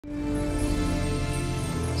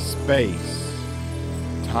Space,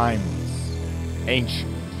 timeless,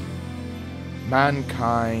 ancient.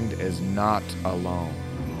 Mankind is not alone.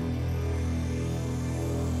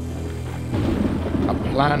 A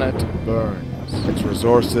planet burns, its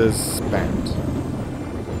resources spent.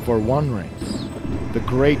 For one race, the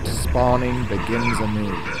great spawning begins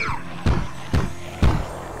anew,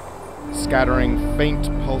 scattering faint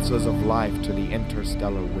pulses of life to the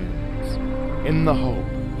interstellar winds, in the hope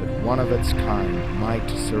that one of its kind might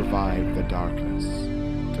survive the darkness,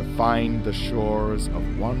 to find the shores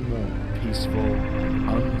of one more peaceful and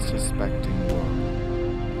unsuspecting world.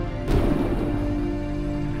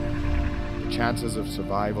 The chances of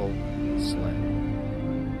survival slim.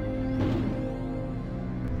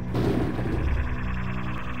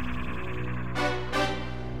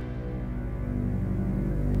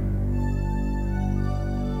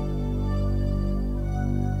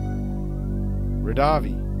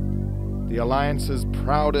 Redavi, the Alliance's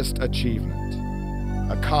proudest achievement.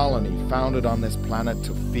 A colony founded on this planet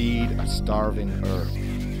to feed a starving Earth.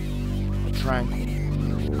 A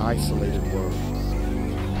tranquil, isolated world.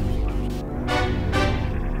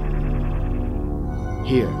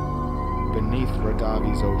 Here, beneath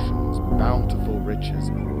Redavi's oceans, bountiful riches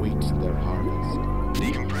await their harvest.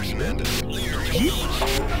 Decompression ended.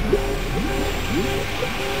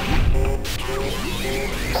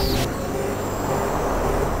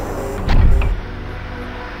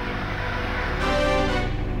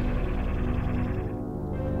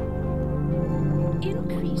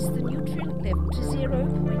 Increase the nutrient level to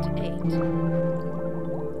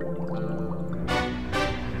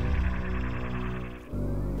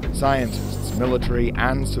 0.8. Scientists, military,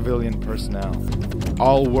 and civilian personnel,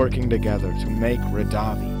 all working together to make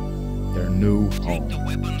Redavi their new home. Take the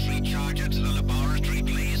weapons recharger to the laboratory,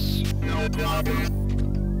 please. No problem.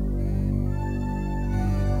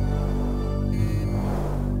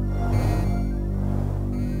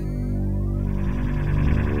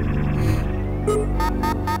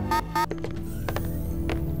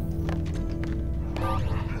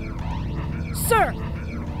 Sir!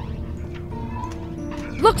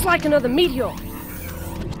 Looks like another meteor.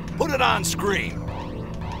 Put it on screen.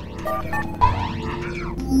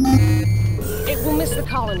 It will miss the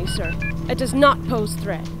colony, sir. It does not pose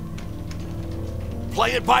threat.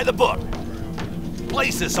 Play it by the book.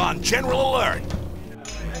 Place this on general alert.